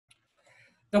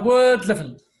The word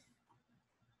level.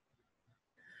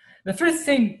 The first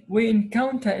thing we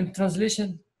encounter in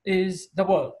translation is the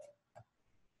word.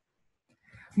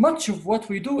 Much of what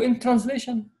we do in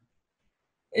translation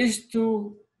is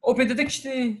to open the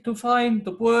dictionary to find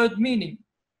the word meaning.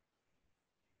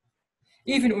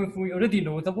 Even if we already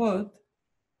know the word,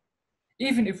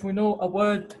 even if we know a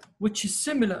word which is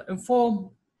similar in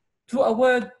form to a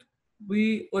word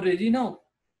we already know.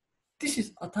 This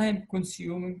is a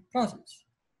time-consuming process.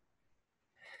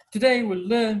 Today we'll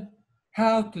learn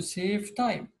how to save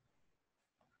time.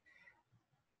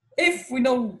 If we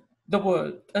know the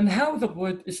word and how the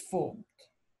word is formed,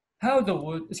 how the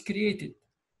word is created,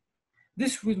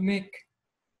 this will make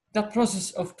the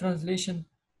process of translation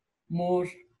more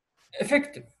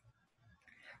effective.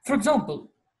 For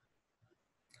example,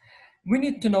 we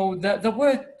need to know that the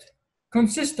word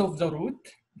consists of the root,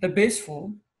 the base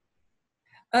form,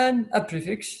 and a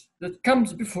prefix that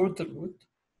comes before the root,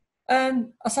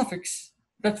 and a suffix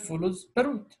that follows the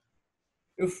root.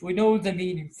 If we know the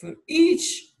meaning for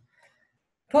each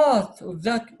part of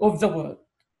the word,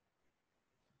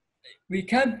 we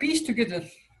can piece together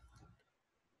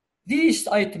these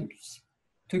items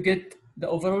to get the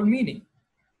overall meaning.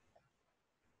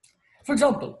 For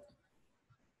example,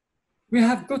 we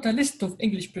have got a list of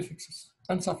English prefixes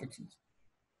and suffixes.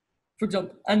 For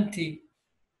example, anti,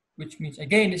 which means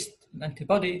against, an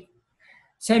antibody,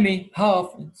 semi,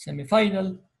 half, and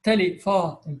semi-final, tele,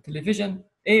 far, and television,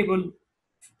 able,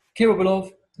 capable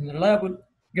of, and reliable,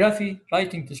 graphy,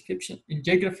 writing description, in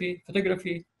geography,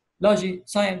 photography, logic,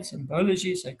 science, and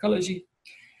biology, psychology.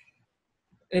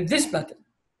 In this pattern,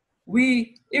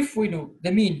 if we know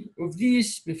the meaning of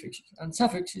these prefixes and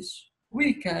suffixes,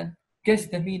 we can guess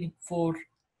the meaning for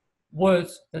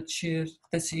words that share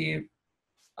the same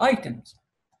items.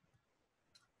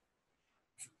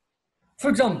 For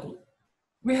example,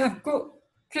 we have got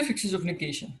prefixes of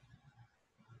negation.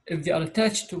 If they are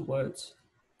attached to words,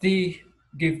 they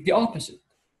give the opposite.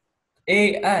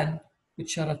 A and,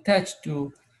 which are attached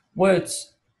to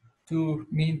words to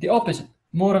mean the opposite.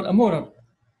 Moral, amoral,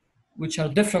 which are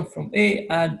different from A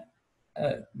and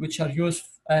which are used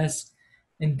as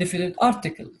indefinite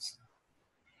articles.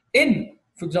 In,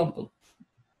 for example,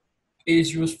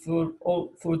 is used for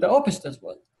the opposite as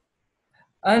well.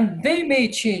 And they may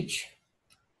change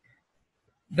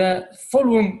the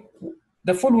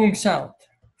following sound.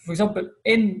 For example,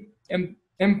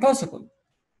 impossible,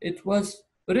 it was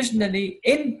originally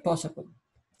impossible.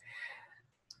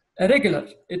 Irregular,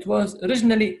 it was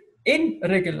originally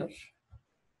irregular.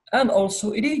 And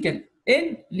also illegal,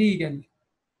 illegal.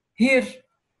 Here,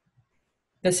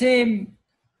 the same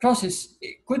process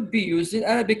could be used in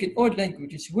Arabic in all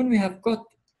languages. When we have got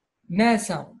na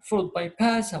sound followed by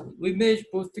pa sound, we merge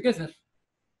both together.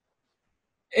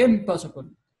 Impossible,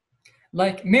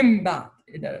 like min ba'd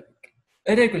in Arabic.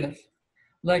 Irregular,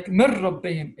 like min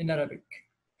rabbihim in Arabic.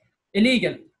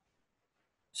 Illegal.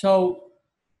 So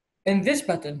in this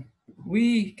pattern,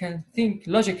 we can think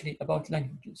logically about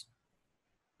languages.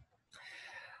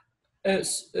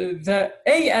 The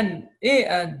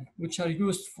an, which are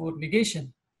used for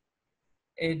negation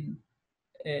in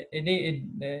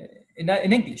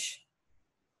English,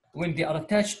 when they are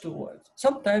attached to words,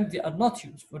 sometimes they are not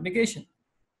used for negation.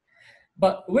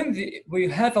 But when we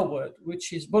have a word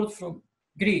which is borrowed from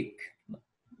Greek,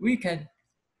 we can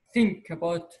think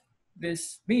about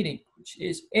this meaning, which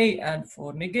is an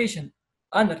for negation.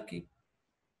 Anarchy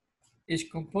is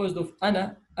composed of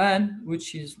ana, an,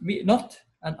 which is not,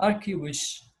 and archy,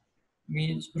 which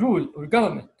means rule or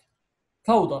government.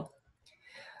 Fawda.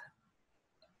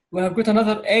 We have got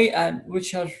another an,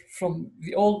 which are from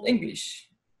the Old English.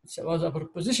 It was a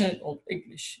preposition in Old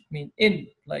English, mean in,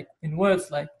 like in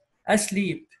words like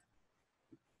asleep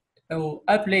or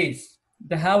ablaze.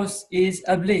 The house is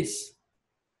ablaze,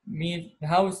 mean the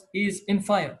house is in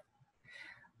fire.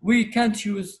 We can't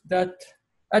use that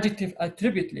adjective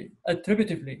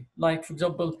attributively, like for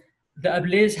example, the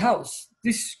ablaze house.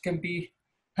 This can be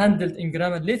handled in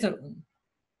grammar later on.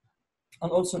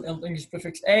 And also in Old English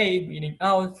prefix a, meaning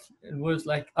out, in words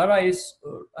like arise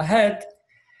or ahead.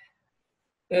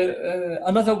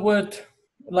 Another word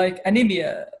like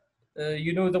anemia,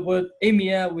 you know the word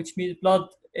emia, which means blood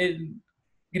in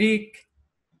Greek,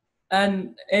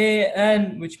 and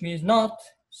an, which means not.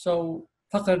 So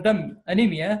faqr dam,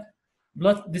 anemia,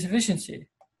 blood deficiency.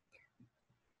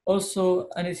 Also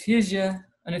anesthesia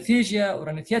or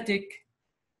anesthetic,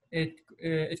 it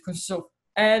consists of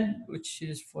an, which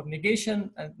is for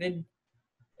negation, and then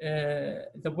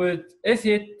the word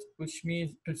ethit, which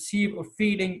means perceive or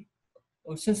feeling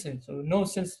or sensing, so no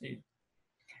sensory.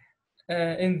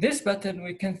 In this pattern,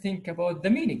 we can think about the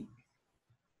meaning.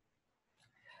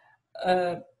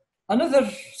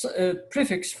 Another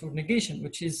prefix for negation,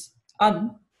 which is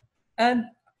un and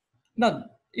none.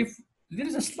 If there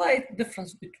is a slight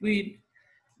difference between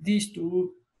these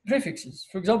two prefixes,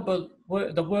 for example,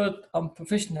 the word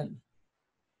unprofessional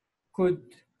could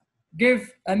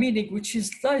give a meaning which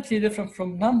is slightly different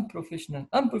from non-professional.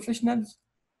 Unprofessional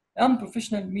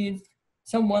means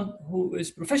someone who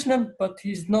is professional, but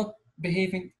he's not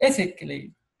behaving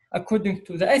ethically according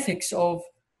to the ethics of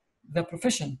the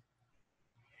profession.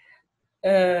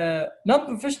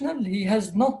 Non-professional, he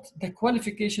has not the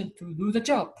qualification to do the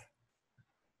job.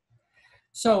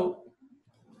 So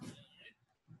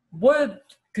the word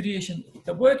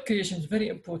creation is very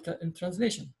important in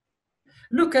translation.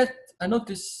 Look at a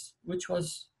notice which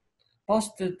was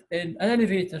posted in an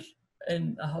elevator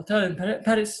in a hotel in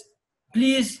Paris.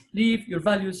 Please leave your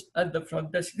values at the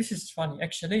front desk. This is funny,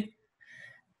 actually.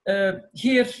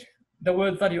 Here, the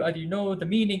word value, as you know, the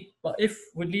meaning, but if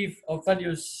we leave our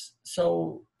values,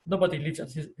 so nobody leaves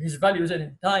his values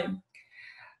any time.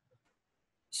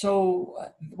 So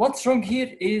what's wrong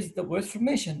here is the word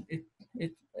formation.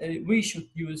 We should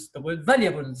use the word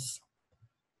valuables.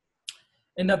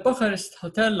 In a Bucharest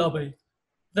hotel lobby,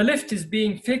 the lift is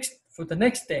being fixed for the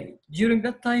next day. During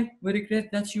that time, we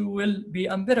regret that you will be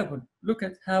unbearable. Look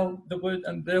at how the word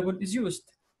unbearable is used.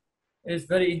 It's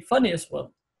very funny as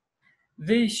well.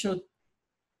 They should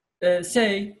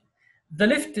say, the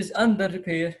lift is under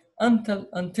repair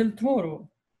until tomorrow.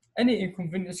 Any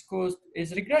inconvenience caused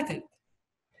is regretted.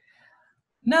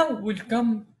 Now we'll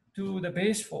come to the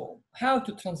base form. How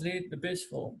to translate the base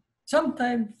form.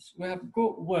 Sometimes we have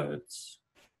got words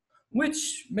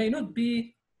which may not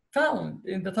be found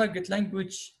in the target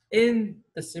language in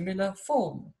the similar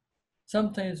form.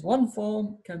 Sometimes one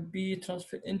form can be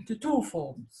transferred into two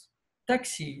forms.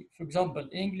 Taxi, for example,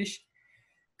 in English,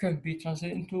 can be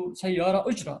translated into سيارة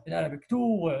أجرة in Arabic,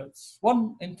 two words,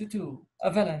 one into two.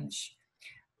 Avalanche,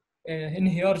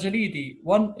 انهيار جليدي,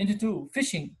 one into two.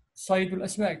 Fishing, صيد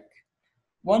الأسماك,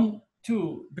 one,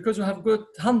 two. Because we have got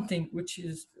hunting, which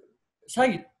is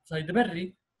صيد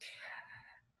بري.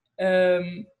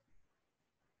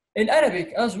 In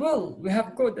Arabic as well, we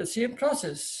have got the same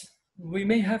process. We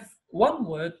may have one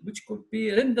word which could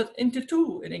be rendered into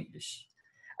two in English.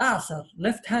 أعصر,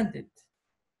 left-handed.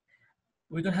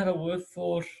 We don't have a word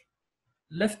for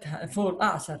for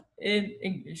أعصر in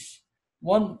English.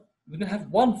 We don't have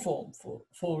one form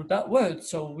for that word,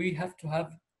 so we have to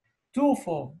have two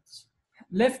forms.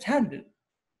 Left-handed,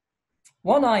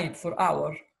 one-eyed for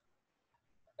hour,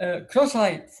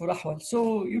 cross-eyed for أحول.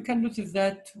 So you can notice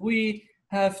that we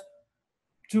have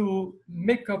to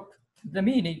make up the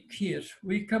meaning here.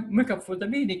 We can make up for the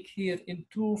meaning here in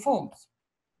two forms.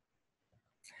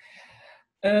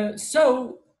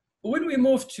 So when we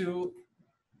move to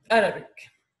Arabic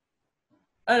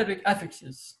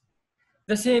affixes,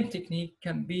 the same technique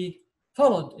can be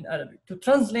followed in Arabic to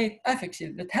translate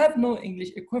affixes that have no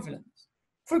English equivalent.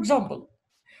 For example,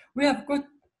 we have got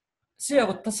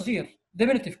صيغ التصغير,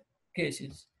 diminutive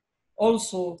cases,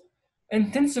 also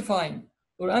intensifying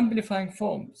or amplifying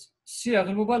forms, صيغ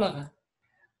المبالغة.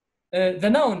 The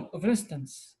noun of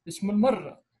instance, اسم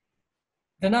المرة.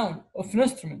 The noun of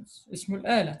instruments, اسم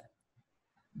الآلة.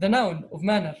 The noun of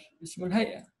manner, اسم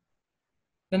الهيئة.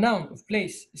 The noun of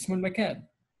place, اسم المكان.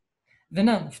 The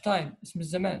noun of time, اسم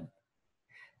الزمان.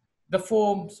 The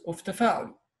forms of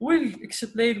تفاعل. We'll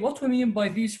explain what we mean by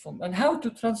these forms and how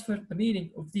to transfer the meaning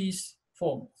of these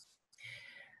forms.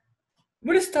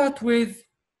 We'll start with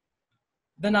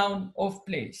the noun of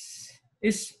place,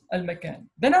 اسم المكان.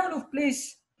 The noun of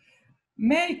place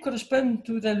may correspond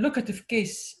to the locative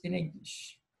case in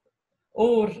English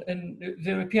or in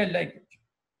the European language.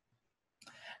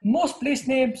 Most place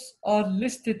names are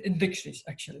listed in dictionaries,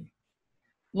 actually,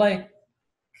 like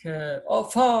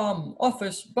farm,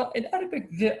 office, but in Arabic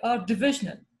they are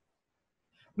divisional.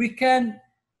 We can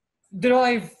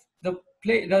derive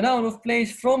the noun of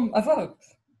place from a verb.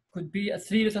 Could be a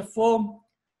three-letter form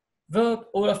verb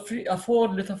or a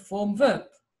four-letter form verb.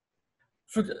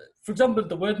 For example,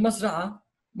 the word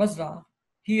مزرعة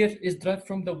here is derived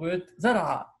from the word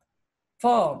زرع,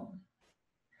 farm.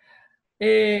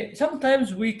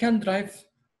 Sometimes we can derive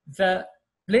the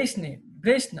place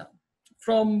noun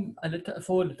from a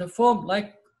four-letter form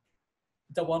like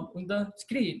the one on the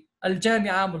screen.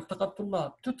 الجامعة ملتقى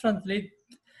الطلاب, to translate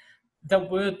the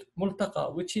word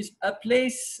ملتقى, which is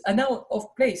a noun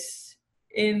of place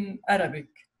in Arabic.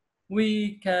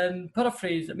 We can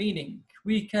paraphrase the meaning.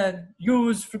 We can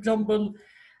use, for example,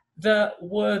 the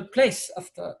word place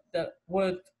after the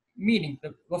word meaning,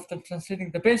 after translating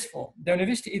the base form. The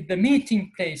university is the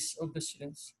meeting place of the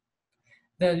students.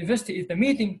 The university is the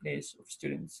meeting place of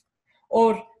students. Or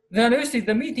the university is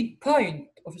the meeting point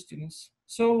of students.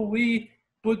 So we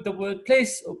put the word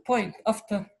place or point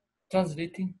after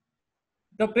translating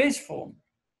the base form.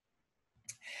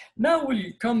 Now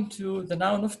we'll come to the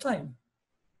noun of time.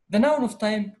 The noun of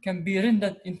time can be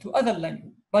rendered into other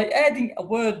language by adding a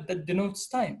word that denotes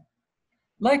time,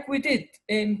 like we did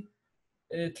in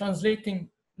translating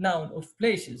noun of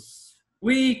places.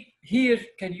 We here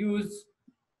can use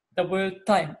the word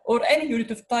time or any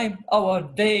unit of time, hour,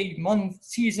 day, month,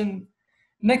 season,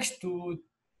 next to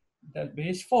the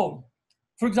base form.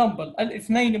 For example,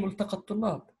 الاثنين ملتقى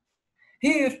الطلاب.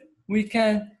 Here we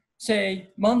can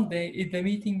say Monday is the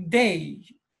meeting day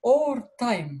or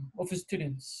time of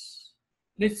students.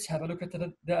 Let's have a look at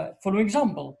the following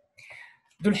example.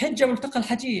 ذو الحجة ملتقى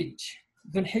الحجيج.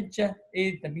 ذو الحجة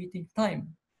is the meeting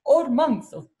time or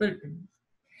month of pilgrimage.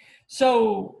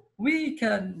 So we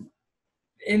can,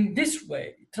 in this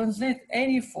way, translate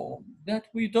any form that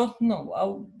we don't know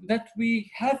or that we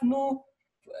have no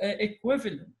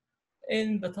equivalent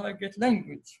in the target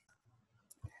language.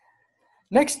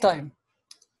 Next time,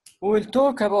 we will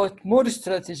talk about more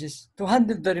strategies to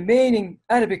handle the remaining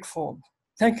Arabic form.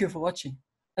 Thank you for watching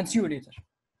and see you later.